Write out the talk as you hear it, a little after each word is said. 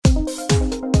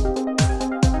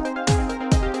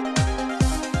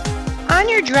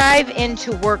your drive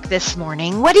into work this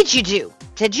morning, what did you do?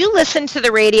 Did you listen to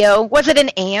the radio? Was it an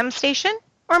AM station?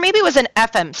 Or maybe it was an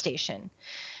FM station?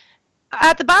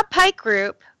 At the Bob Pike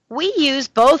Group, we use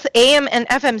both AM and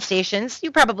FM stations. You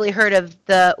probably heard of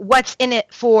the What's in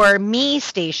It for Me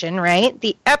station, right?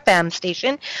 The FM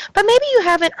station. But maybe you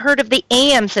haven't heard of the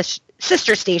AM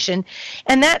sister station,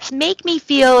 and that's Make Me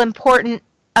Feel Important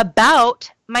About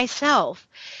Myself.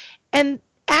 And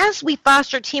as we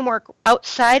foster teamwork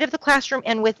outside of the classroom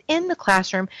and within the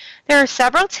classroom, there are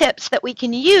several tips that we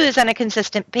can use on a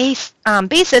consistent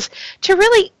basis to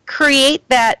really create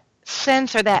that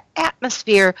sense or that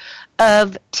atmosphere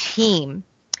of team.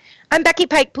 I'm Becky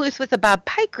Pike-Pluth with the Bob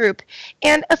Pike Group,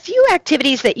 and a few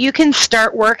activities that you can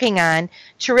start working on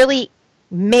to really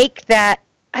make that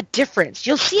a difference.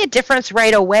 You'll see a difference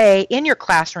right away in your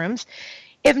classrooms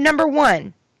if, number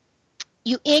one,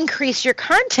 you increase your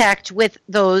contact with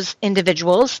those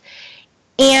individuals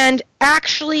and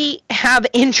actually have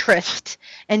interest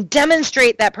and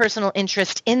demonstrate that personal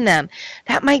interest in them.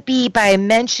 That might be by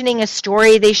mentioning a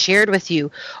story they shared with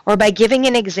you, or by giving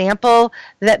an example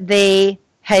that they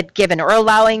had given, or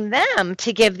allowing them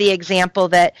to give the example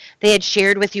that they had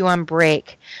shared with you on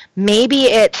break. Maybe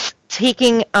it's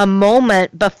taking a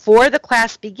moment before the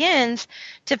class begins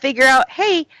to figure out,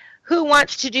 hey, who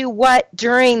wants to do what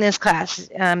during this class?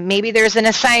 Maybe there's an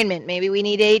assignment. Maybe we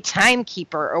need a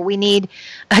timekeeper, or we need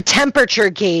a temperature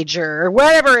gauger, or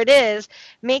whatever it is.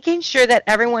 Making sure that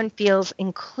everyone feels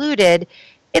included.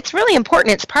 It's really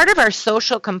important. It's part of our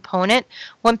social component.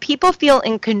 When people feel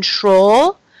in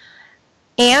control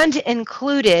and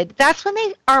included, that's when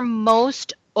they are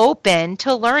most open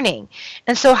to learning.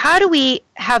 And so how do we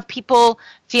have people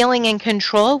feeling in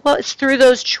control? Well, it's through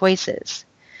those choices.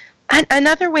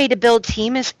 Another way to build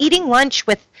team is eating lunch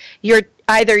with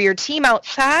either your team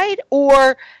outside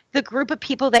or the group of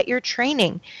people that you're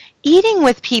training. Eating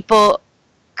with people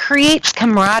creates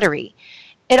camaraderie.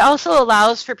 It also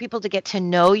allows for people to get to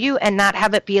know you and not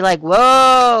have it be like,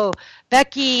 whoa,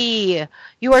 Becky,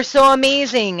 you are so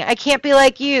amazing. I can't be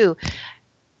like you.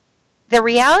 The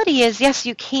reality is, yes,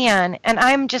 you can, and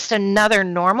I'm just another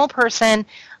normal person.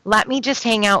 Let me just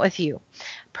hang out with you.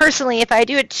 Personally, if I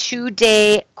do a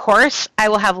 2-day course, I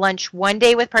will have lunch 1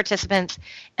 day with participants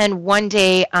and 1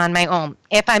 day on my own.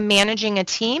 If I'm managing a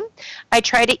team, I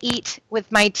try to eat with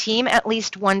my team at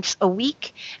least once a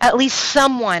week, at least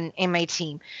someone in my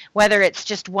team, whether it's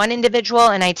just one individual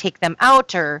and I take them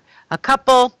out, or a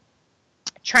couple,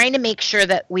 trying to make sure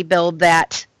that we build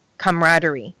that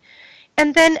camaraderie.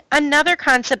 And then another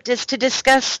concept is to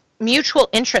discuss mutual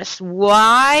interests.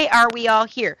 Why are we all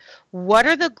here? What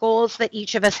are the goals that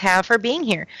each of us have for being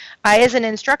here? I, as an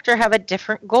instructor, have a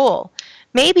different goal.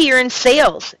 Maybe you're in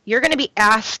sales. You're going to be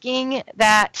asking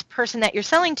that person that you're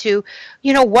selling to,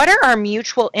 what are our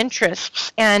mutual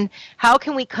interests and how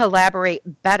can we collaborate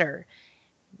better?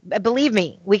 Believe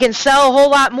me, we can sell a whole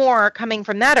lot more coming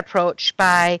from that approach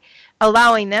by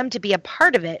allowing them to be a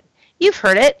part of it. You've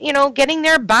heard it, getting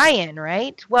their buy-in,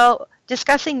 right? Well,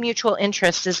 discussing mutual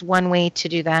interests is one way to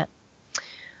do that.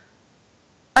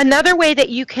 Another way that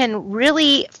you can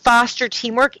really foster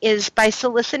teamwork is by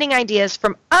soliciting ideas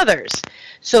from others.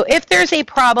 So if there's a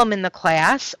problem in the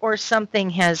class or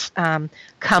something has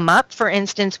come up, for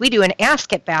instance, we do an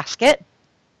Ask It basket.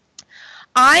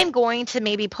 I'm going to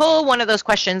maybe pull one of those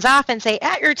questions off and say,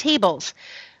 at your tables,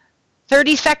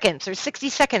 30 seconds or 60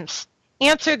 seconds,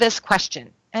 answer this question.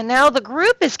 And now the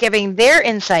group is giving their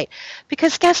insight,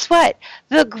 because guess what?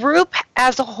 The group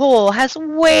as a whole has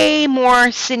way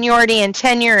more seniority and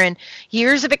tenure and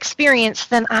years of experience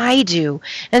than I do.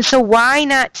 And so why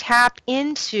not tap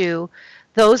into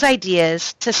those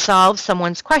ideas to solve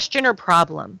someone's question or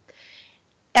problem?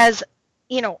 As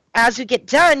you get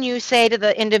done, you say to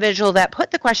the individual that put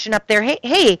the question up there,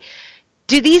 hey,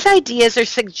 do these ideas or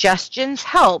suggestions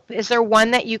help? Is there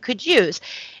one that you could use?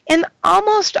 And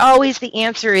almost always the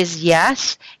answer is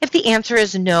yes. If the answer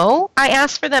is no, I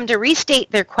ask for them to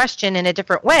restate their question in a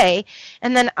different way,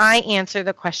 and then I answer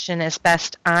the question as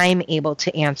best I'm able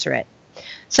to answer it.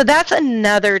 So that's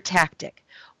another tactic.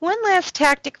 One last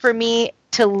tactic for me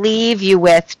to leave you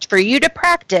with, for you to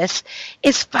practice,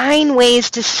 is find ways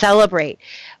to celebrate.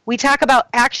 We talk about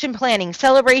action planning,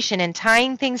 celebration, and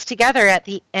tying things together at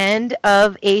the end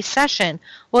of a session.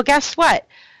 Well, guess what?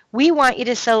 We want you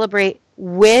to celebrate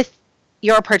with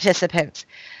your participants.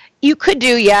 You could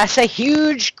do, yes, a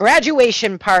huge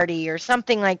graduation party or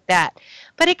something like that.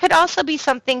 But it could also be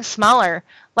something smaller,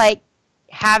 like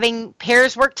having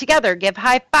pairs work together, give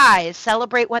high fives,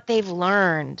 celebrate what they've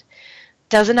learned.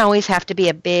 Doesn't always have to be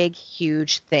a big,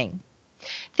 huge thing.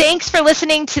 Thanks for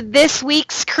listening to this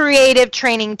week's creative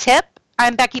training tip.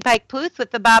 I'm Becky Pike Pluth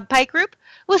with the Bob Pike Group.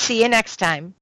 We'll see you next time.